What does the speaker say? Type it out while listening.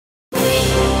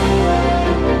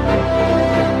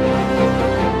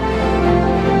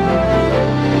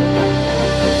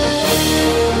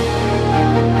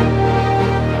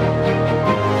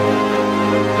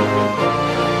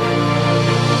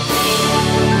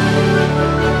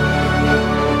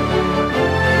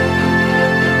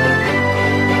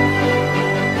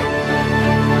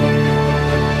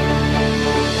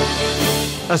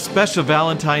A special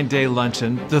Valentine's Day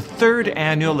luncheon, the third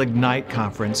annual Ignite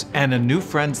Conference, and a New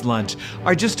Friends Lunch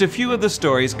are just a few of the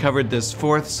stories covered this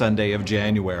fourth Sunday of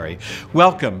January.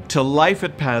 Welcome to Life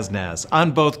at PazNaz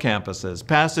on both campuses,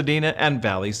 Pasadena and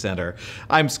Valley Center.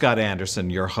 I'm Scott Anderson,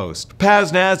 your host.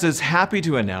 PazNaz is happy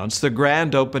to announce the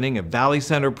grand opening of Valley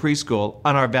Center Preschool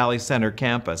on our Valley Center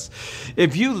campus.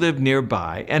 If you live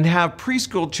nearby and have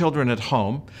preschool children at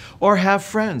home or have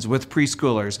friends with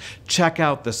preschoolers, check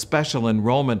out the special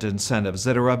enrollment incentives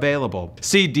that are available.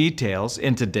 See details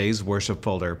in today's worship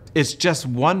folder. It's just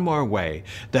one more way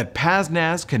that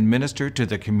PazNaz can minister to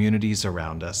the communities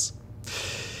around us.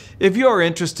 If you're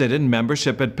interested in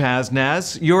membership at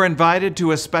PazNaz, you're invited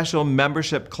to a special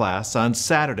membership class on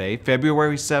Saturday,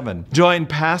 February 7. Join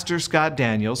Pastor Scott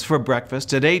Daniels for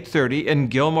breakfast at 8:30 in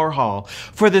Gilmore Hall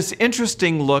for this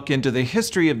interesting look into the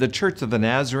history of the Church of the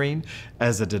Nazarene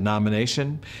as a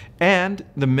denomination and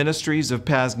the ministries of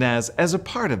PazNaz as a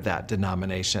part of that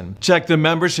denomination. Check the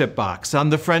membership box on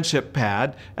the friendship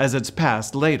pad as it's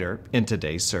passed later in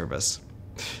today's service.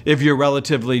 If you're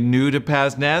relatively new to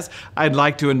PazNaz, I'd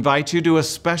like to invite you to a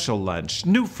special lunch,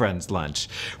 New Friends Lunch,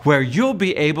 where you'll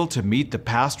be able to meet the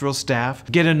pastoral staff,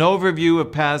 get an overview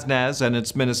of PazNaz and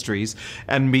its ministries,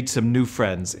 and meet some new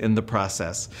friends in the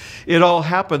process. It all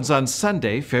happens on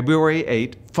Sunday, February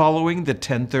 8, following the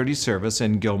 10:30 service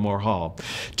in Gilmore Hall.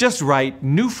 Just write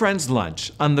New Friends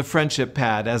Lunch on the friendship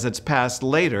pad as it's passed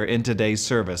later in today's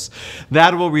service.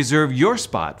 That will reserve your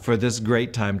spot for this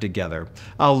great time together.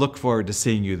 I'll look forward to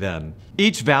seeing you then.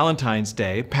 Each Valentine's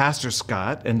Day, Pastor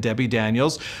Scott and Debbie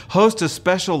Daniels host a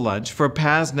special lunch for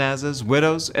PazNaz's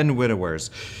widows and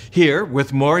widowers. Here,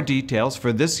 with more details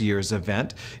for this year's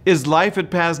event, is Life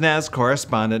at PazNaz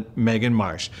correspondent Megan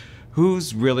Marsh,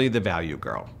 who's really the value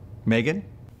girl. Megan?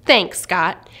 Thanks,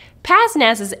 Scott.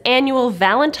 PazNaz's annual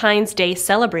Valentine's Day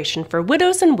celebration for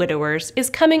widows and widowers is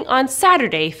coming on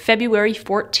Saturday, February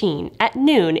 14 at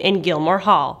noon in Gilmore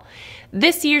Hall.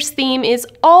 This year's theme is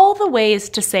all the ways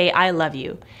to say I love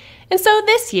you. And so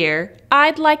this year,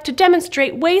 I'd like to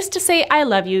demonstrate ways to say I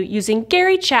love you using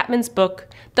Gary Chapman's book,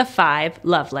 The 5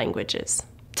 Love Languages.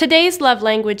 Today's love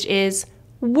language is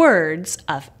words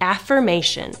of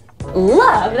affirmation.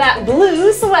 Love that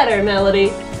blue sweater, Melody.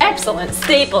 Excellent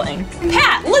stapling.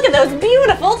 Pat, look at those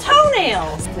beautiful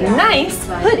toenails. Nice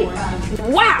hoodie.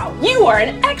 Wow, you are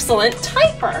an excellent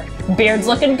typer. Beard's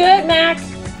looking good, Mac.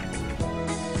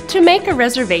 To make a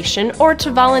reservation or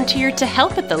to volunteer to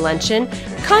help at the luncheon,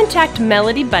 contact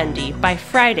Melody Bundy by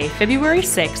Friday, February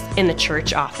 6th in the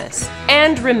church office.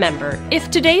 And remember,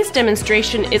 if today's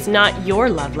demonstration is not your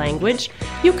love language,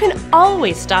 you can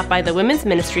always stop by the Women's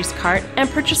Ministries cart and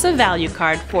purchase a value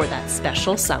card for that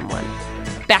special someone.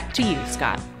 Back to you,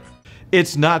 Scott.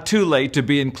 It's not too late to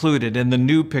be included in the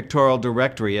new pictorial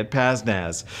directory at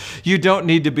PazNaz. You don't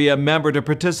need to be a member to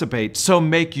participate, so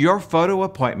make your photo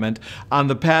appointment on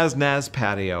the PazNaz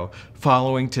patio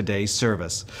following today's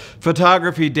service.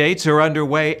 Photography dates are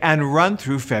underway and run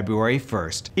through February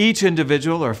 1st. Each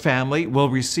individual or family will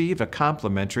receive a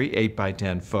complimentary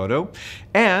 8x10 photo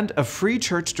and a free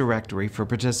church directory for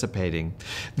participating.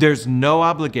 There's no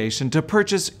obligation to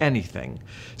purchase anything.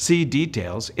 See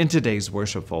details in today's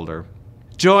worship folder.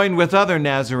 Join with other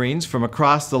Nazarenes from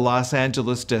across the Los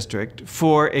Angeles district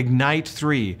for Ignite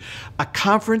 3, a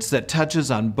conference that touches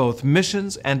on both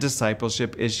missions and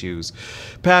discipleship issues.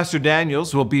 Pastor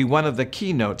Daniels will be one of the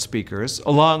keynote speakers,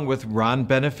 along with Ron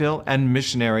Benefiel and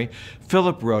missionary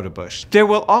Philip Rodebush. There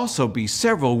will also be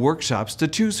several workshops to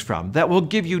choose from that will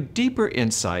give you deeper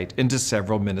insight into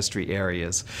several ministry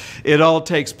areas. It all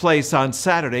takes place on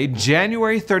Saturday,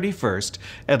 January 31st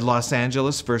at Los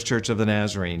Angeles First Church of the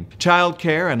Nazarene.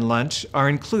 Childcare and lunch are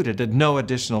included at no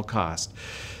additional cost.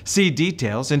 See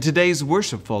details in today's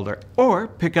worship folder or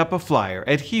pick up a flyer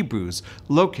at Hebrews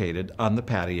located on the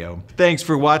patio. Thanks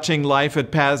for watching Life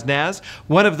at PazNaz.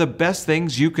 One of the best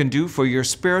things you can do for your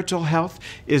spiritual health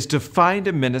is to find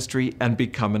a ministry and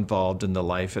become involved in the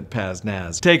Life at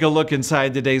PazNaz. Take a look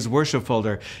inside today's worship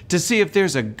folder to see if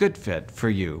there's a good fit for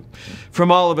you.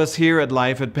 From all of us here at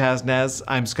Life at PazNaz,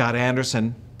 I'm Scott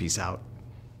Anderson. Peace out.